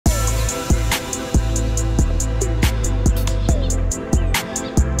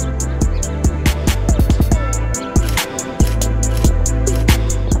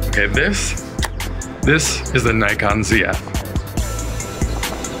Okay, this is the Nikon ZF.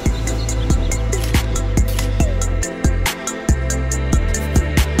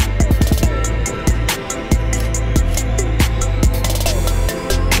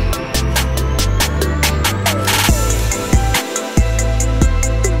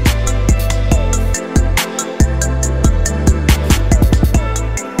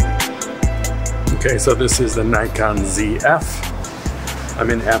 Okay, so this is the Nikon ZF. I'm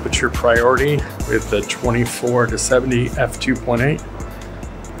in aperture priority with the 24-70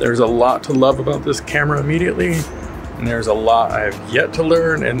 f2.8. There's a lot to love about this camera immediately, and there's a lot I've yet to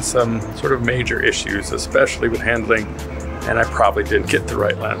learn and some sort of major issues, especially with handling, and I probably didn't get the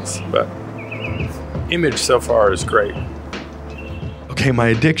right lens, but image so far is great. Okay, my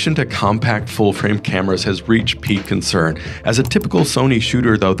addiction to compact full-frame cameras has reached peak concern. As a typical Sony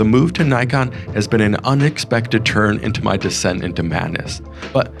shooter though, the move to Nikon has been an unexpected turn into my descent into madness.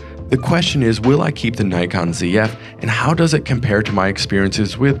 But the question is, will I keep the Nikon ZF, and how does it compare to my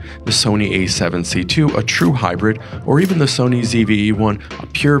experiences with the Sony a7C II, a true hybrid, or even the Sony ZV-E1, a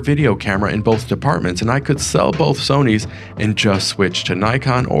pure video camera in both departments? And I could sell both Sonys and just switch to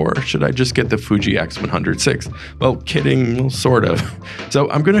Nikon, or should I just get the Fuji X100VI? Well, kidding, well, sort of. So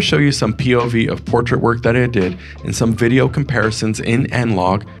I'm going to show you some POV of portrait work that I did and some video comparisons in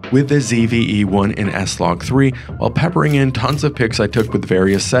N-Log with the ZV-E1 in S-Log3, while peppering in tons of pics I took with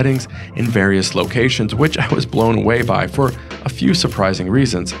various settings in various locations, which I was blown away by for a few surprising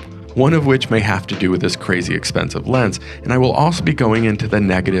reasons, one of which may have to do with this crazy expensive lens. And I will also be going into the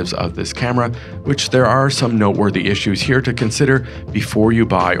negatives of this camera, which there are some noteworthy issues here to consider before you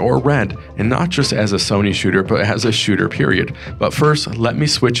buy or rent, and not just as a Sony shooter, but as a shooter period. But first, let me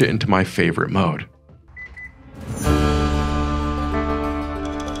switch it into my favorite mode.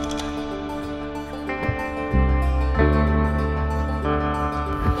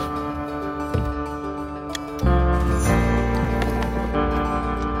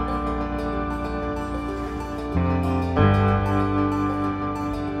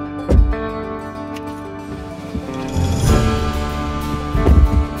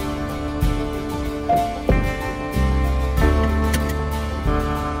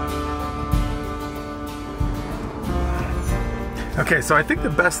 Okay, so I think the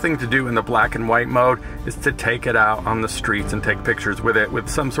best thing to do in the black and white mode is to take it out on the streets and take pictures with it with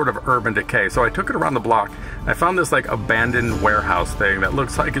some sort of urban decay. So I took it around the block. I found this like abandoned warehouse thing that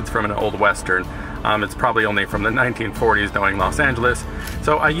looks like it's from an old Western. It's probably only from the 1940s, knowing Los Angeles.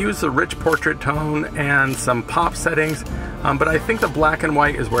 So I used the rich portrait tone and some pop settings, but I think the black and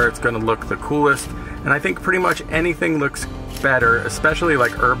white is where it's going to look the coolest. And I think pretty much anything looks better, especially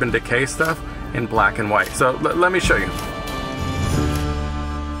like urban decay stuff, in black and white. So let me show you.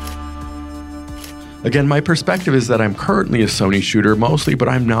 Again, my perspective is that I'm currently a Sony shooter mostly, but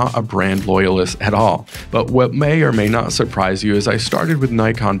I'm not a brand loyalist at all. But what may or may not surprise you is I started with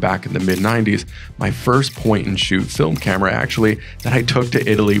Nikon back in the mid-90s, my first point-and-shoot film camera actually, that I took to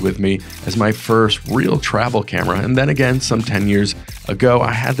Italy with me as my first real travel camera. And then again, some 10 years ago,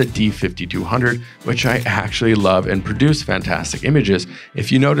 I had the D5200, which I actually love and produced fantastic images.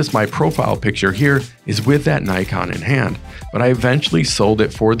 If you notice, my profile picture here is with that Nikon in hand, but I eventually sold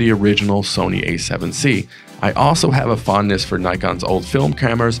it for the original Sony a7C. I also have a fondness for Nikon's old film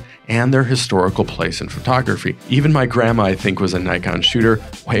cameras and their historical place in photography. Even my grandma, I think, was a Nikon shooter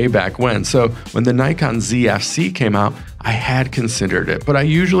way back when, so when the Nikon ZF-C came out, I had considered it, but I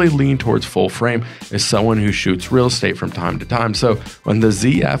usually lean towards full frame as someone who shoots real estate from time to time. So when the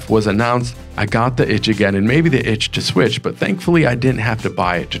ZF was announced, I got the itch again, and maybe the itch to switch, but thankfully I didn't have to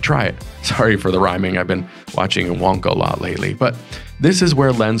buy it to try it. Sorry for the rhyming, I've been watching Wonka a lot lately, but this is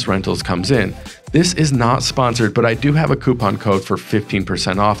where Lens Rentals comes in. This is not sponsored, but I do have a coupon code for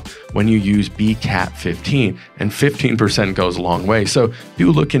 15% off when you use BCAT15, and 15% goes a long way. So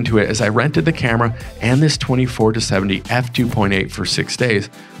do look into it, as I rented the camera and this 24-70 f2.8 for 6 days,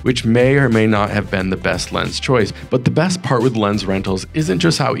 which may or may not have been the best lens choice. But the best part with Lens Rentals isn't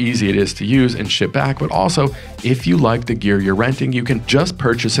just how easy it is to use and ship back, but also if you like the gear you're renting, you can just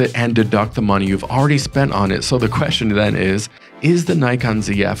purchase it and deduct the money you've already spent on it. So the question then is the Nikon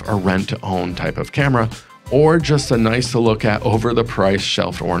ZF a rent-to-own type of camera, or just a nice to look at over the price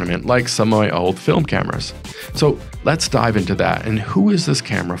shelf ornament like some of my old film cameras? So let's dive into that, and who is this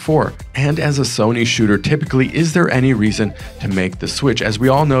camera for? And as a Sony shooter, typically, is there any reason to make the switch? As we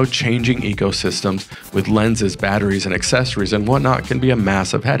all know, changing ecosystems with lenses, batteries, and accessories and whatnot can be a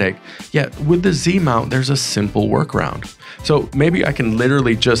massive headache. Yet with the Z mount, there's a simple workaround. So maybe I can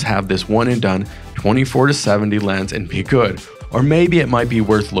literally just have this one and done 24-70 lens and be good. Or maybe it might be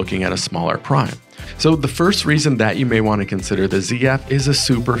worth looking at a smaller prime. So the first reason that you may want to consider the ZF is a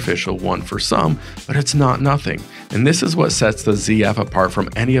superficial one for some, but it's not nothing. And this is what sets the ZF apart from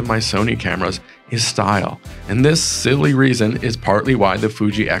any of my Sony cameras, is style. And this silly reason is partly why the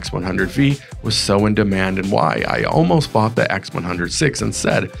Fuji X100V was so in demand and why I almost bought the X100VI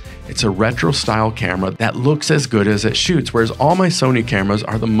instead. It's a retro style camera that looks as good as it shoots, whereas all my Sony cameras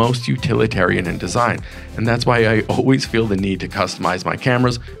are the most utilitarian in design. And that's why I always feel the need to customize my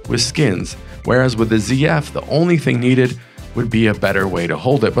cameras with skins. Whereas with the ZF, the only thing needed would be a better way to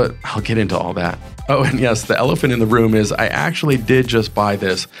hold it, but I'll get into all that. Oh, and yes, the elephant in the room is I actually did just buy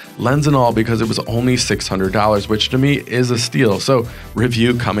this, lens and all, because it was only $600, which to me is a steal. So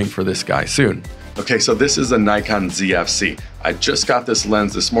review coming for this guy soon. Okay, so this is a Nikon ZF-C. I just got this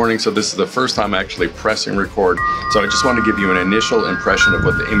lens this morning, so this is the first time actually pressing record. So I just want to give you an initial impression of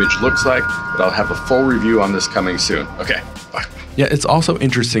what the image looks like, but I'll have a full review on this coming soon. Okay, bye. Yeah, it's also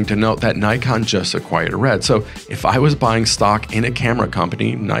interesting to note that Nikon just acquired Red. So if I was buying stock in a camera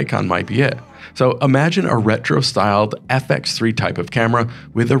company, Nikon might be it. So imagine a retro-styled FX3 type of camera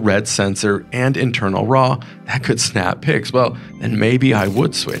with a red sensor and internal RAW that could snap pics. Well, then maybe I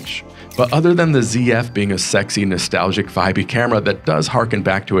would switch. But other than the ZF being a sexy, nostalgic, vibey camera that does harken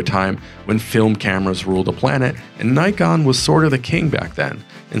back to a time when film cameras ruled the planet, and Nikon was sort of the king back then.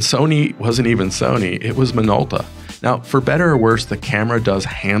 And Sony wasn't even Sony, it was Minolta. Now, for better or worse, the camera does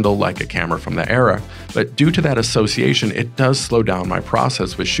handle like a camera from the era, but due to that association, it does slow down my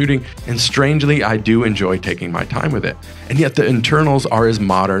process with shooting, and strangely, I do enjoy taking my time with it. And yet the internals are as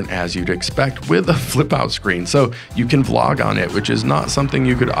modern as you'd expect with a flip-out screen, so you can vlog on it, which is not something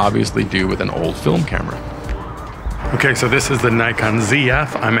you could obviously do with an old film camera. Okay, so this is the Nikon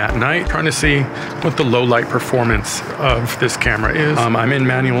ZF. I'm at night trying to see what the low light performance of this camera is. I'm in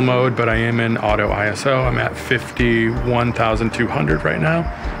manual mode, but I am in auto ISO. I'm at 51,200 right now.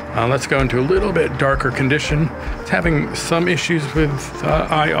 Let's go into a little bit darker condition. It's having some issues with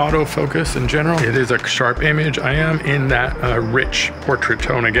eye autofocus in general. It is a sharp image. I am in that rich portrait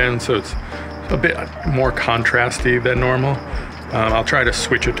tone again, so it's a bit more contrasty than normal. I'll try to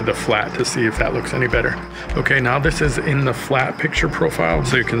switch it to the flat to see if that looks any better. Okay, now this is in the flat picture profile,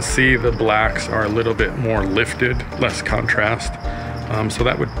 so you can see the blacks are a little bit more lifted, less contrast. So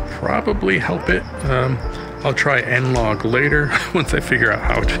that would probably help it. I'll try N-Log later once I figure out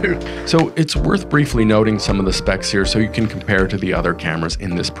how to. So it's worth briefly noting some of the specs here so you can compare to the other cameras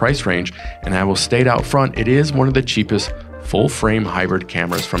in this price range. And I will state out front, it is one of the cheapest full-frame hybrid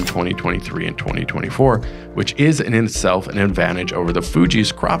cameras from 2023 and 2024, which is in itself an advantage over the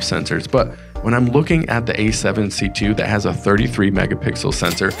Fuji's crop sensors. But when I'm looking at the A7C II that has a 33 megapixel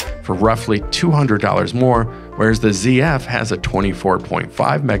sensor for roughly $200 more, whereas the ZF has a 24.5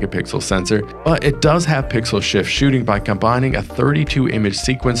 megapixel sensor, but it does have pixel shift shooting by combining a 32 image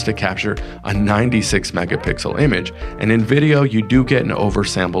sequence to capture a 96 megapixel image. And in video, you do get an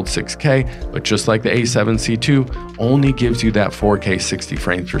oversampled 6K, but just like the A7C II, only gives you that 4K 60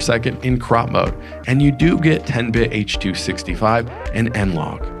 frames per second in crop mode. And you do get 10-bit H.265 and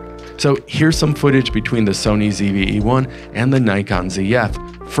N-Log. So here's some footage between the Sony ZV-E1 and the Nikon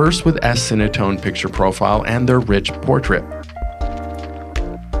ZF, first with S-Cinetone picture profile and their rich portrait,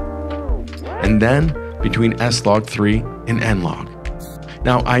 and then between S-Log 3 and N-Log.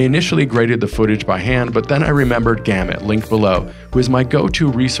 Now, I initially graded the footage by hand, but then I remembered GAMUT, linked below, who is my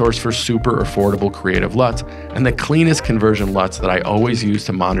go-to resource for super affordable creative LUTs and the cleanest conversion LUTs that I always use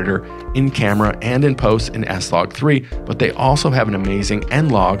to monitor in camera and in post in S-Log 3, but they also have an amazing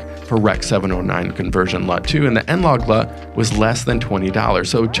N-Log for Rec 709 conversion LUT too, and the N-Log LUT was less than $20,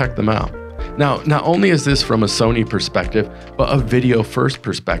 so check them out. Now, not only is this from a Sony perspective, but a video first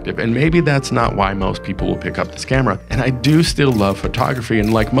perspective, and maybe that's not why most people will pick up this camera. And I do still love photography,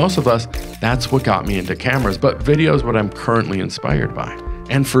 and like most of us, that's what got me into cameras, but video is what I'm currently inspired by.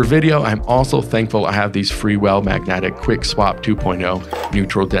 And for video, I'm also thankful I have these Freewell Magnetic Quick Swap 2.0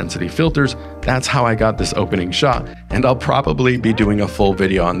 neutral density filters. That's how I got this opening shot, and I'll probably be doing a full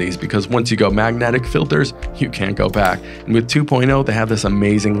video on these because once you go magnetic filters, you can't go back. And with 2.0, they have this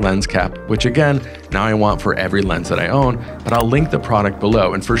amazing lens cap, which again, now I want for every lens that I own, but I'll link the product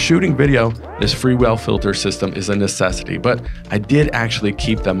below. And for shooting video, this Freewell filter system is a necessity, but I did actually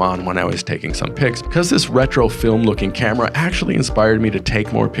keep them on when I was taking some pics because this retro film looking camera actually inspired me to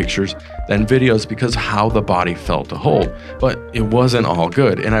take more pictures than videos because of how the body felt to hold. But it wasn't all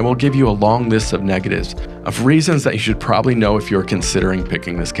good, and I will give you a long list of negatives, of reasons that you should probably know if you're considering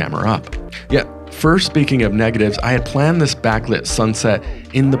picking this camera up. Yeah, first, speaking of negatives, I had planned this backlit sunset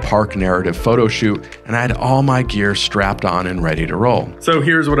in the park narrative photo shoot, and I had all my gear strapped on and ready to roll. So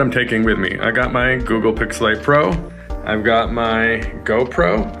here's what I'm taking with me. I got my Google Pixel 8 Pro, I've got my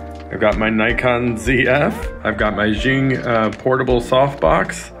GoPro, I've got my Nikon ZF. I've got my Zhing portable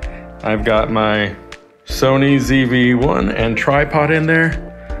softbox. I've got my Sony ZV-1 and tripod in there.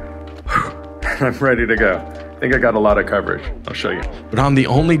 I'm ready to go. I think I got a lot of coverage. I'll show you. But on the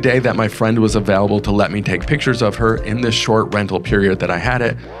only day that my friend was available to let me take pictures of her in this short rental period that I had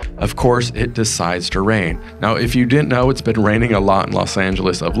it, of course, it decides to rain. Now, if you didn't know, it's been raining a lot in Los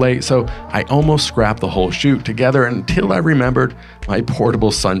Angeles of late, so I almost scrapped the whole shoot together until I remembered my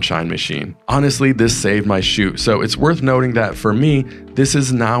portable sunshine machine. Honestly, this saved my shoot, so it's worth noting that for me, this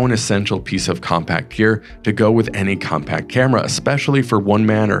is now an essential piece of compact gear to go with any compact camera, especially for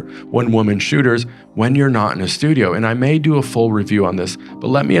one-man or one-woman shooters when you're not in a studio. And I may do a full review on this, but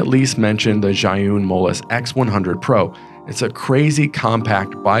let me at least mention the Zhiyun Molus X100 Pro. It's a crazy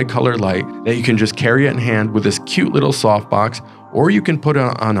compact bicolor light that you can just carry it in hand with this cute little softbox, or you can put it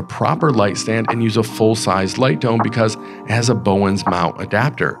on a proper light stand and use a full-size light dome because it has a Bowens mount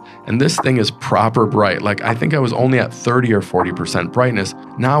adapter. And this thing is proper bright. Like, I think I was only at 30 or 40% brightness.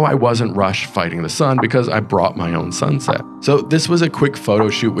 Now I wasn't rushed fighting the sun because I brought my own sunset. So this was a quick photo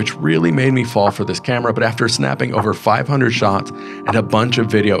shoot which really made me fall for this camera, but after snapping over 500 shots and a bunch of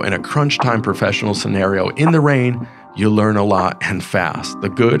video in a crunch time professional scenario in the rain, you learn a lot and fast, the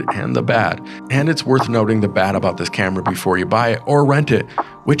good and the bad. And it's worth noting the bad about this camera before you buy it or rent it,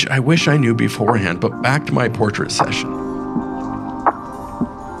 which I wish I knew beforehand. But back to my portrait session.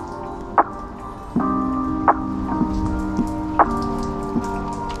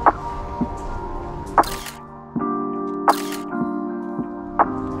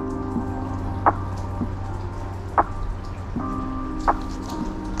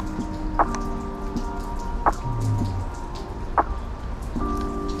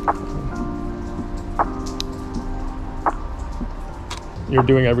 You're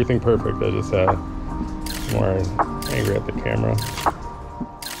doing everything perfect. I just more angry at the camera.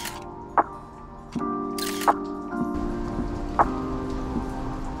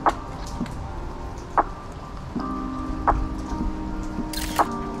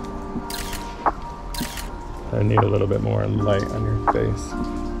 I need a little bit more light on your face.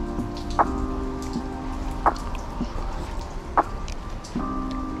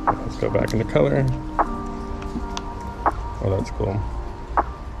 Let's go back into color. Oh, that's cool.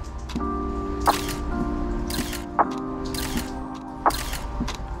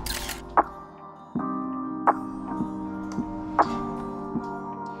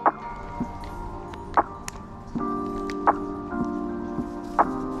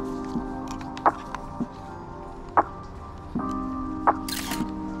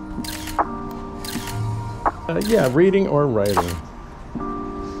 Yeah, reading or writing.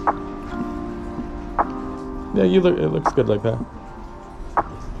 Yeah, it looks good like that.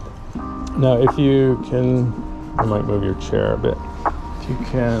 Now, if you can, I might move your chair a bit. If you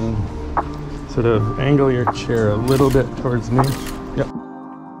can sort of angle your chair a little bit towards me. Yep.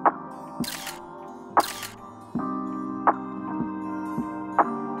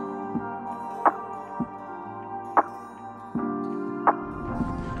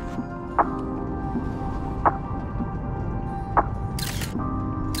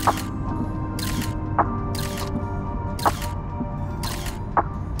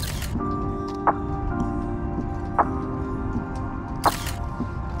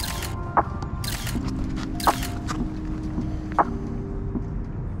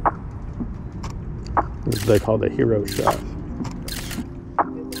 This is they call the hero shot.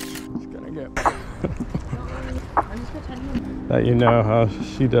 Just gonna get that you know how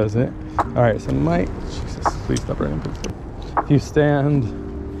she does it. All right, so Mike, Jesus, please stop running. If you stand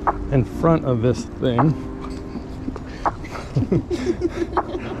in front of this thing,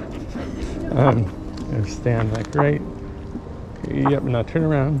 you stand like right. Yep, now turn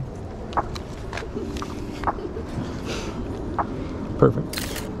around. Perfect.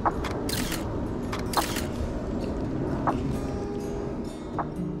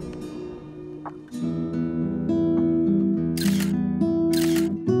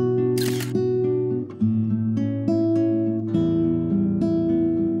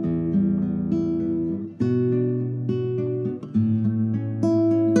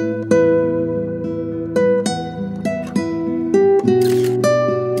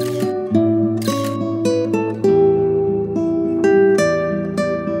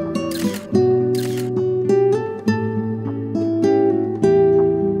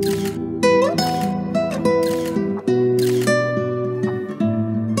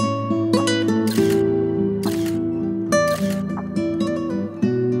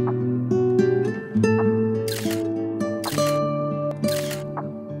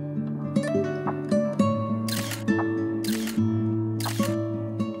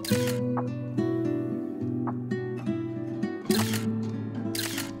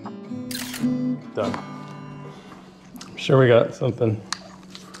 Sure we got something.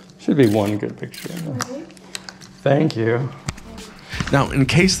 Should be one good picture in there. Thank you. Now, in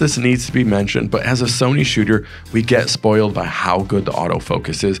case this needs to be mentioned, but as a Sony shooter, we get spoiled by how good the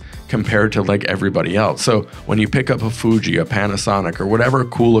autofocus is compared to like everybody else. So when you pick up a Fuji, a Panasonic, or whatever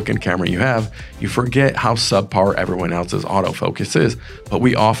cool looking camera you have, you forget how subpar everyone else's autofocus is. But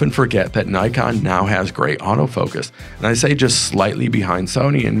we often forget that Nikon now has great autofocus. And I say just slightly behind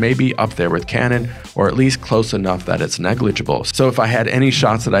Sony and maybe up there with Canon, or at least close enough that it's negligible. So if I had any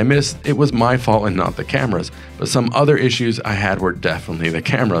shots that I missed, it was my fault and not the camera's. But some other issues I had were definitely the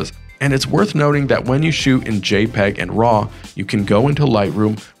cameras. And it's worth noting that when you shoot in JPEG and RAW, you can go into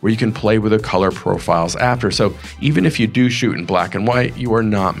Lightroom where you can play with the color profiles after. So even if you do shoot in black and white, you are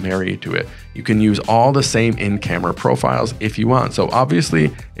not married to it. You can use all the same in-camera profiles if you want. So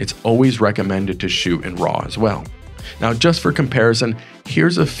obviously, it's always recommended to shoot in RAW as well. Now, just for comparison,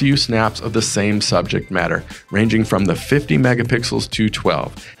 here's a few snaps of the same subject matter, ranging from the 50 megapixels to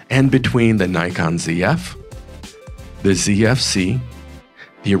 12, and between the Nikon ZF, the ZF-C,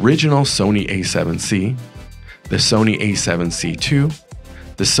 the original Sony A7C, the Sony A7C II,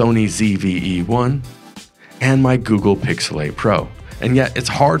 the Sony ZV-E1, and my Google Pixel 8 Pro. And yet it's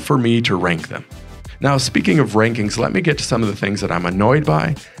hard for me to rank them. Now, speaking of rankings, let me get to some of the things that I'm annoyed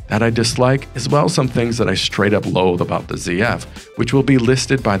by, that I dislike, as well as some things that I straight up loathe about the ZF, which will be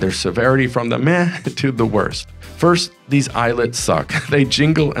listed by their severity from the meh to the worst. First, these eyelets suck. They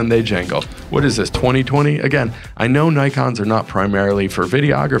jingle and they jangle. What is this, 2020? Again, I know Nikons are not primarily for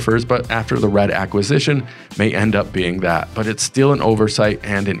videographers, but after the Red acquisition, may end up being that, but it's still an oversight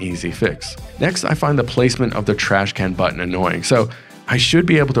and an easy fix. Next, I find the placement of the trash can button annoying. So I should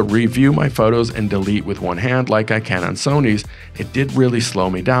be able to review my photos and delete with one hand like I can on Sony's. It did really slow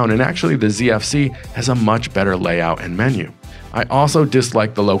me down, and actually the ZF-C has a much better layout and menu. I also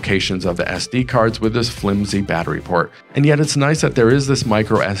dislike the locations of the SD cards with this flimsy battery port, and yet it's nice that there is this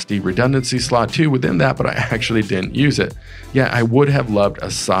micro SD redundancy slot too within that, but I actually didn't use it. Yeah, I would have loved a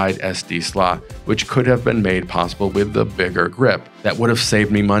side SD slot, which could have been made possible with the bigger grip. That would have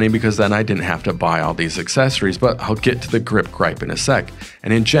saved me money because then I didn't have to buy all these accessories, but I'll get to the grip gripe in a sec.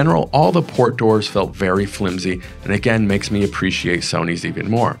 And in general, all the port doors felt very flimsy, and again makes me appreciate Sony's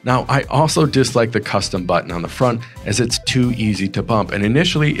even more. Now, I also dislike the custom button on the front as it's too easy to bump, and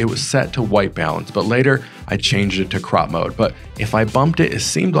initially it was set to white balance, but later I changed it to crop mode. But if I bumped it, it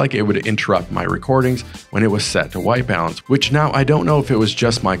seemed like it would interrupt my recordings when it was set to white balance, which now I don't know if it was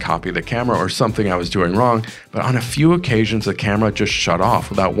just my copy of the camera or something I was doing wrong, but on a few occasions the camera just shut off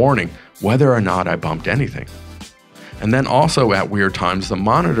without warning, whether or not I bumped anything. And then also at weird times, the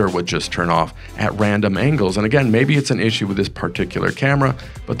monitor would just turn off at random angles. And again, maybe it's an issue with this particular camera,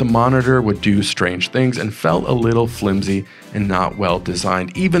 but the monitor would do strange things and felt a little flimsy and not well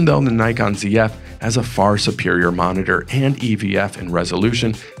designed, even though the Nikon ZF has a far superior monitor and EVF in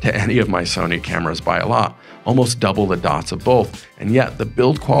resolution to any of my Sony cameras by a lot, almost double the dots of both, and yet the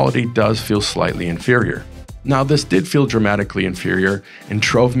build quality does feel slightly inferior. Now, this did feel dramatically inferior and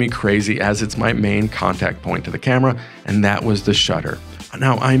drove me crazy as it's my main contact point to the camera, and that was the shutter.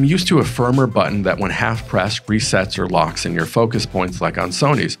 Now, I'm used to a firmer button that when half pressed resets or locks in your focus points like on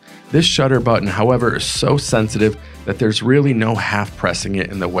Sony's. This shutter button, however, is so sensitive that there's really no half pressing it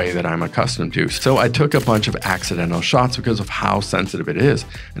in the way that I'm accustomed to. So I took a bunch of accidental shots because of how sensitive it is.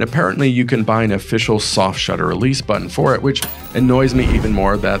 And apparently you can buy an official soft shutter release button for it, which annoys me even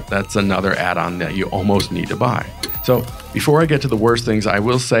more that that's another add-on that you almost need to buy. So before I get to the worst things, I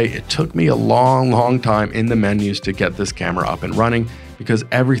will say it took me a long time in the menus to get this camera up and running, because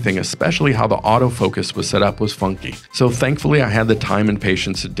everything, especially how the autofocus was set up, was funky. So thankfully I had the time and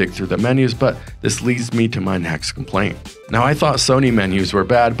patience to dig through the menus, but this leads me to my next complaint. Now, I thought Sony menus were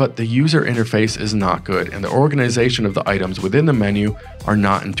bad, but the user interface is not good, and the organization of the items within the menu are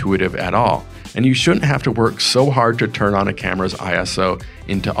not intuitive at all. And you shouldn't have to work so hard to turn on a camera's ISO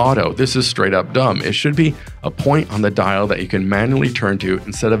into auto. This is straight up dumb. It should be a point on the dial that you can manually turn to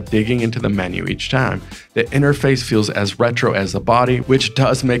instead of digging into the menu each time. The interface feels as retro as the body, which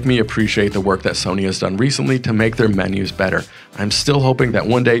does make me appreciate the work that Sony has done recently to make their menus better. I'm still hoping that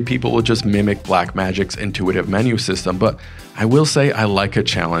one day people will just mimic Blackmagic's intuitive menu system, but I will say I like a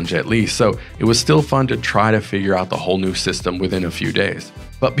challenge at least, so it was still fun to try to figure out the whole new system within a few days.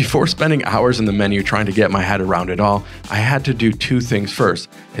 But before spending hours in the menu trying to get my head around it all, I had to do two things first.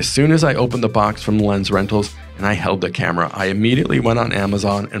 As soon as I opened the box from Lens Rentals and I held the camera, I immediately went on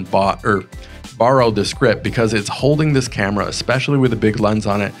Amazon and bought borrow this grip because it's holding this camera, especially with a big lens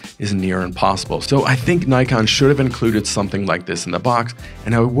on it, is near impossible. So I think Nikon should have included something like this in the box,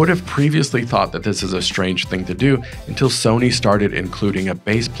 and I would have previously thought that this is a strange thing to do until Sony started including a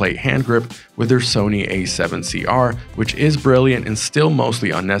base plate hand grip with their Sony a7CR, which is brilliant and still mostly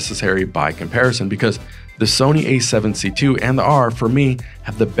unnecessary by comparison because the Sony a7C II and the R, for me,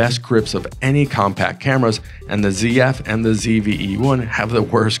 have the best grips of any compact cameras, and the ZF and the ZV-E1 have the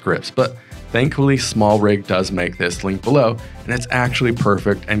worst grips. But thankfully, Small Rig does make this link below, and it's actually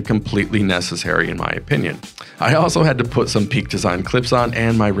perfect and completely necessary in my opinion. I also had to put some Peak Design clips on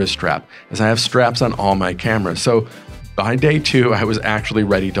and my wrist strap, as I have straps on all my cameras. So by day 2, I was actually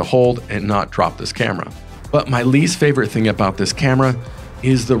ready to hold and not drop this camera. But my least favorite thing about this camera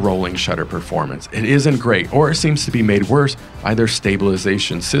is the rolling shutter performance. It isn't great, or it seems to be made worse by their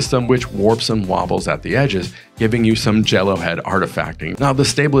stabilization system, which warps and wobbles at the edges, giving you some jello head artifacting. Now, the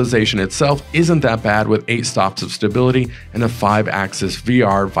stabilization itself isn't that bad with 8 stops of stability and a 5-axis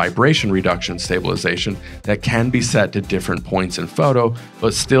VR vibration reduction stabilization that can be set to different points in photo,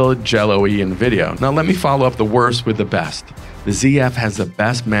 but still jello-y in video. Now, let me follow up the worst with the best. The ZF has the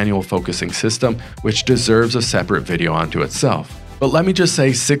best manual focusing system, which deserves a separate video onto itself. But let me just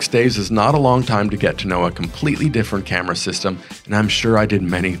say 6 days is not a long time to get to know a completely different camera system, and I'm sure I did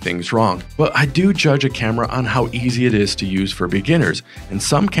many things wrong. But I do judge a camera on how easy it is to use for beginners, and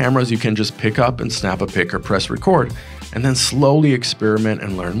some cameras you can just pick up and snap a pic or press record, and then slowly experiment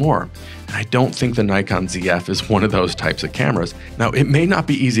and learn more. And I don't think the Nikon ZF is one of those types of cameras. Now, it may not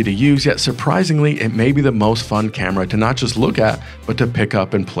be easy to use, yet surprisingly, it may be the most fun camera to not just look at, but to pick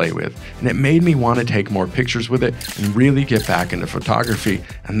up and play with. And it made me want to take more pictures with it and really get back into photography,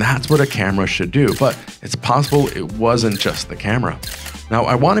 and that's what a camera should do. But it's possible it wasn't just the camera. Now,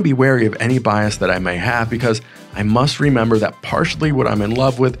 I want to be wary of any bias that I may have because I must remember that partially what I'm in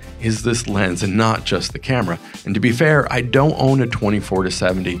love with is this lens and not just the camera. And to be fair, I don't own a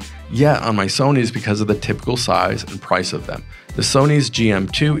 24-70 yet on my Sonys because of the typical size and price of them. The Sony's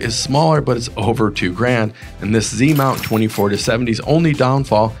GM2 is smaller, but it's over $2,000, and this Z-mount 24-70's only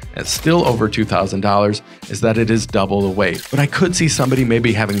downfall at still over $2,000 is that it is double the weight. But I could see somebody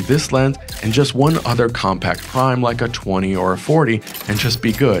maybe having this lens and just one other compact prime like a 20 or a 40 and just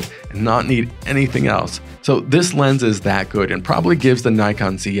be good and not need anything else. So this lens is that good and probably gives the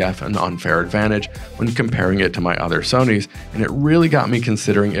Nikon ZF an unfair advantage when comparing it to my other Sonys, and it really got me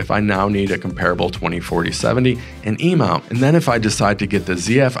considering if I now need a comparable 20-40-70 and E-mount. And then if I decide to get the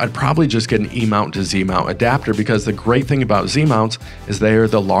ZF, I'd probably just get an E-mount to Z-mount adapter because the great thing about Z-mounts is they are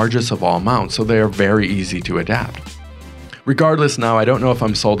the largest of all mounts, so they are very easy to adapt. Regardless, now I don't know if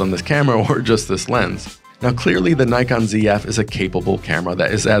I'm sold on this camera or just this lens. Now clearly the Nikon ZF is a capable camera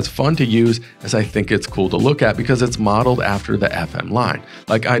that is as fun to use as I think it's cool to look at because it's modeled after the FM line.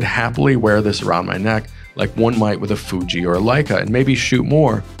 Like I'd happily wear this around my neck like one might with a Fuji or a Leica and maybe shoot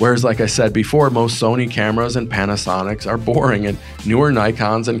more. Whereas like I said before, most Sony cameras and Panasonics are boring and newer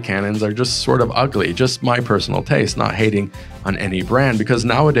Nikons and Canons are just sort of ugly. Just my personal taste, not hating on any brand, because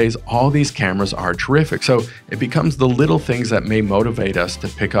nowadays all these cameras are terrific. So it becomes the little things that may motivate us to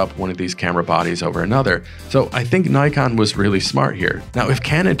pick up one of these camera bodies over another. So I think Nikon was really smart here. Now if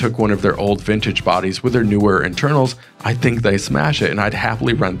Canon took one of their old vintage bodies with their newer internals, I think they smash it and I'd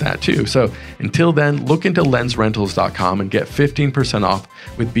happily rent that too. So until then, look into lensrentals.com and get 15% off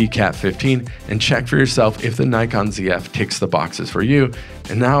with BCAT15 and check for yourself if the Nikon ZF ticks the boxes for you.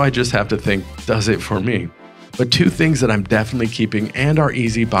 And now I just have to think, does it for me? But 2 things that I'm definitely keeping and are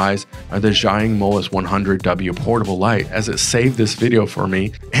easy buys are the Xiang Molus 100W portable light, as it saved this video for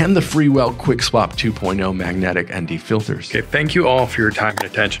me, and the Freewell Quick Swap 2.0 magnetic ND filters. Okay, thank you all for your time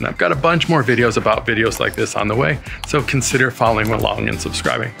and attention. I've got a bunch more videos about videos like this on the way, so consider following along and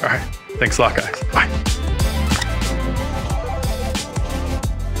subscribing. All right, thanks a lot, guys. Bye.